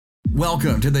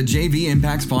Welcome to the JV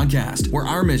Impacts Podcast, where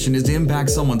our mission is to impact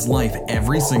someone's life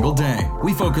every single day.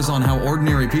 We focus on how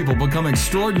ordinary people become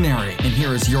extraordinary. And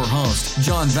here is your host,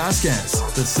 John Vasquez,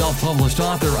 the self-published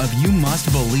author of You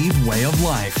Must Believe Way of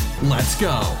Life. Let's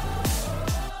go.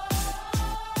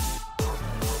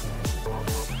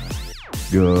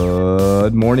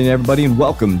 Good morning, everybody, and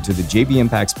welcome to the JV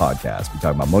Impacts Podcast. We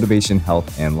talk about motivation,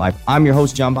 health, and life. I'm your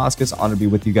host, John Vasquez. Honored to be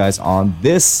with you guys on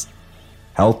this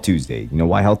Health Tuesday. You know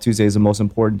why Health Tuesday is the most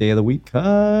important day of the week?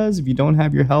 Because if you don't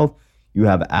have your health, you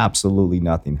have absolutely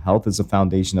nothing. Health is the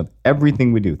foundation of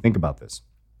everything we do. Think about this.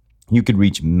 You could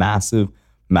reach massive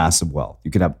wealth.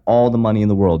 You could have all the money in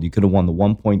the world. You could have won the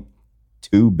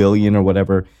 1.2 billion or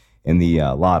whatever in the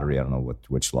lottery. I don't know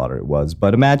which lottery it was,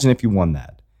 but imagine if you won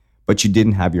that, but you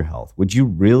didn't have your health. Would you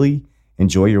really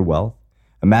enjoy your wealth?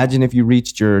 Imagine if you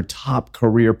reached your top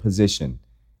career position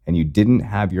and you didn't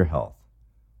have your health.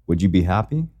 Would you be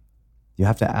happy? You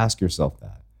have to ask yourself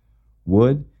that.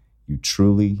 Would you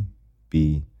truly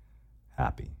be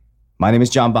happy? My name is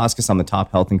John Vasquez. I'm the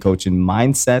top health and coach in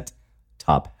mindset,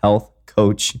 top health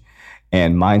coach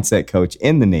and mindset coach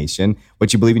in the nation.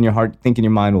 What you believe in your heart, think in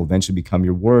your mind will eventually become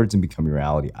your words and become your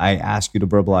reality. I ask you to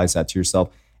verbalize that to yourself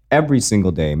every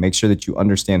single day. Make sure that you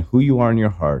understand who you are in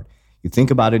your heart. You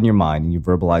think about it in your mind and you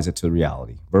verbalize it to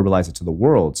reality. Verbalize it to the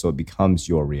world so it becomes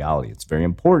your reality. It's very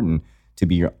important to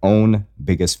be your own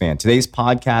biggest fan. Today's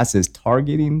podcast is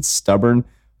targeting stubborn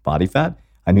body fat.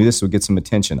 I knew this would get some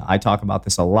attention. I talk about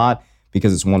this a lot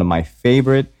because it's one of my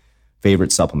favorite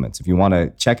supplements. If you want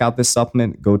to check out this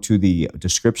supplement, go to the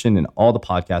description in all the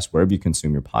podcasts, wherever you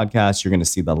consume your podcasts. You're going to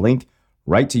see the link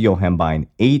right to Yohimbine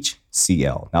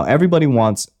HCl. Now, everybody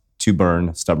wants to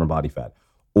burn stubborn body fat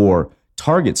or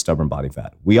target stubborn body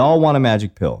fat. We all want a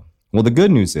magic pill. Well, the good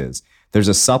news is there's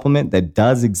a supplement that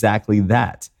does exactly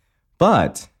that.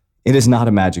 But it is not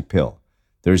a magic pill.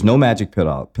 There's no magic pill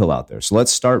out there. So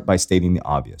let's start by stating the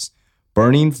obvious.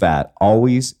 Burning fat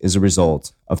always is a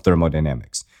result of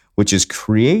thermodynamics, which is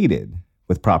created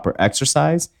with proper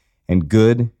exercise and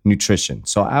good nutrition.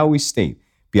 So I always state,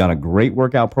 be on a great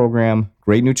workout program,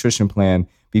 great nutrition plan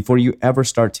before you ever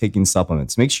start taking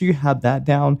supplements. Make sure you have that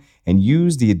down and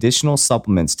use the additional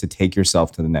supplements to take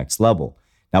yourself to the next level.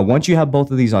 Now, once you have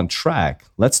both of these on track,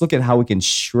 let's look at how we can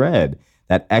shred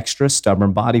that extra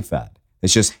stubborn body fat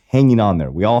that's just hanging on there.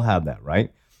 We all have that,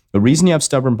 right? The reason you have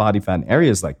stubborn body fat in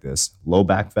areas like this, low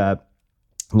back fat,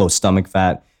 low stomach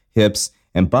fat, hips,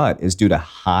 and butt, is due to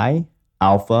high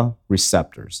alpha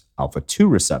receptors, alpha 2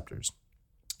 receptors.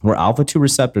 Where alpha 2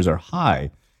 receptors are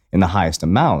high in the highest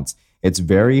amounts, it's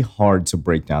very hard to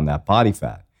break down that body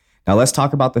fat. Now let's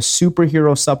talk about the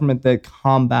superhero supplement that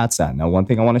combats that. Now, one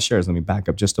thing I want to share is, let me back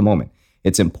up just a moment.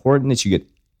 It's important that you get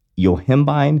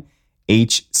Yohimbine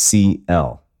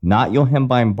HCl, not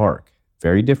Yohimbine bark.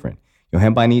 Very different.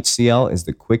 Yohimbine HCl is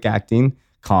the quick-acting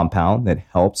compound that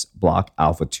helps block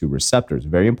alpha 2 receptors.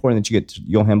 Very important that you get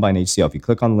Yohimbine HCl. If you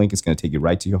click on the link, it's going to take you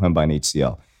right to Yohimbine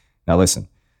HCl. Now listen,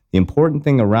 the important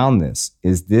thing around this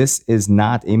is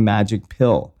not a magic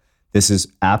pill. This is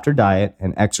after diet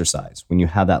and exercise, when you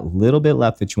have that little bit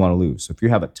left that you want to lose. So if you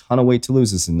have a ton of weight to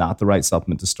lose, this is not the right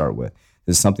supplement to start with.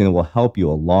 This is something that will help you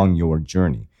along your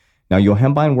journey. Now,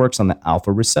 Yohimbine works on the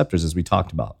alpha receptors, as we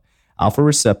talked about. Alpha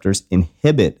receptors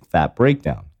inhibit fat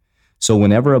breakdown. So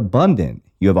whenever abundant,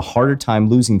 you have a harder time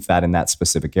losing fat in that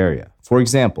specific area. For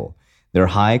example, there are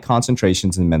high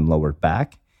concentrations in men's lower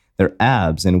back, there are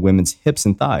abs in women's hips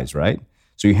and thighs, right?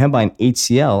 So Yohimbine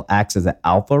HCl acts as an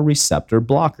alpha receptor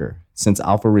blocker. Since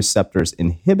alpha receptors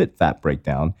inhibit fat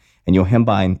breakdown and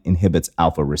Yohimbine inhibits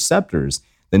alpha receptors,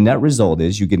 the net result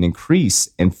is you get an increase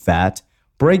in fat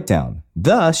breakdown.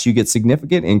 Thus, you get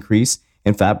significant increase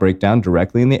in fat breakdown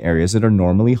directly in the areas that are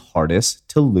normally hardest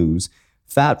to lose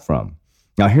fat from.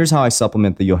 Now, here's how I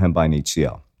supplement the Yohimbine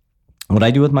HCl. What I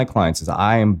do with my clients is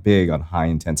I am big on high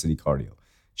intensity cardio.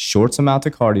 Short amount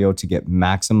of cardio to get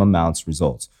maximum amounts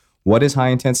results. What is high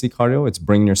intensity cardio? It's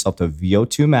bringing yourself to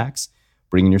VO2 max,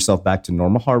 bringing yourself back to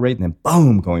normal heart rate, and then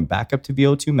boom, going back up to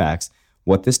VO2 max.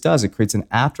 What this does, it creates an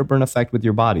afterburn effect with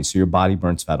your body, so your body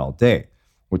burns fat all day.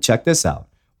 Well, check this out.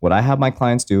 What I have my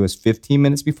clients do is 15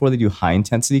 minutes before they do high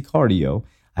intensity cardio,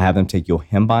 I have them take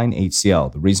Yohimbine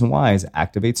HCl. The reason why is it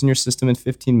activates in your system in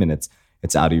 15 minutes.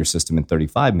 It's out of your system in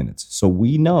 35 minutes. So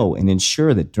we know and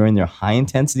ensure that during their high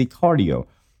intensity cardio,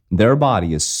 their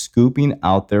body is scooping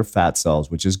out their fat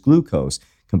cells, which is glucose,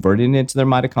 converting it into their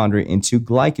mitochondria into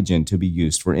glycogen to be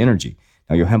used for energy.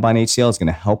 Now, Yohimbine HCl is going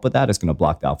to help with that. It's going to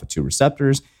block the alpha 2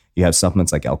 receptors. You have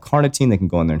supplements like L-carnitine that can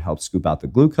go in there and help scoop out the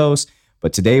glucose.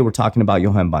 But today we're talking about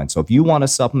Yohimbine. So if you want a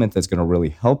supplement that's going to really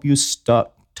help you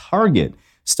target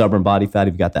stubborn body fat,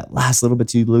 if you've got that last little bit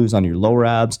to lose on your lower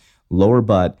abs, lower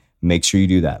butt, make sure you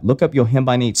do that. Look up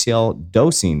Yohimbine HCl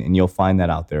dosing and you'll find that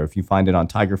out there. If you find it on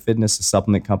Tiger Fitness, a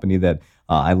supplement company that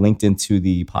I linked into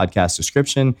the podcast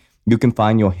description, you can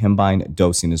find Yohimbine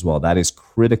dosing as well. That is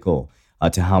critical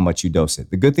to how much you dose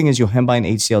it. The good thing is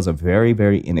Yohimbine HCl is a very,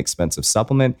 very inexpensive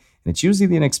supplement, and it's usually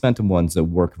the inexpensive ones that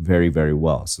work very, very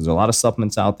well. So there's a lot of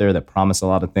supplements out there that promise a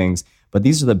lot of things, but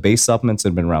these are the base supplements that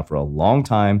have been around for a long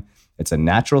time. It's a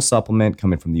natural supplement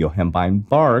coming from the Yohimbine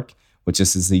bark, which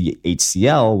is the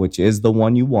HCl, which is the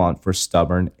one you want for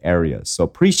stubborn areas. So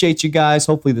appreciate you guys.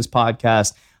 Hopefully this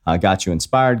podcast got you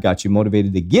inspired, got you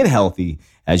motivated to get healthy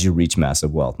as you reach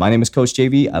massive wealth. My name is Coach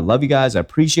JV. I love you guys. I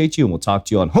appreciate you, and we'll talk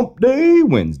to you on Hump Day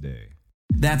Wednesday.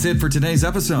 That's it for today's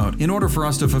episode. In order for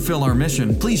us to fulfill our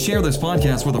mission, please share this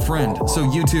podcast with a friend so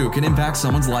you too can impact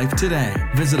someone's life today.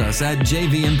 Visit us at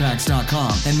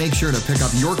jvimpacts.com and make sure to pick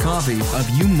up your copy of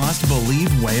You Must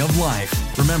Believe Way of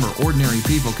Life. Remember, ordinary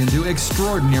people can do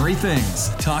extraordinary things.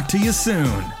 Talk to you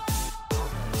soon.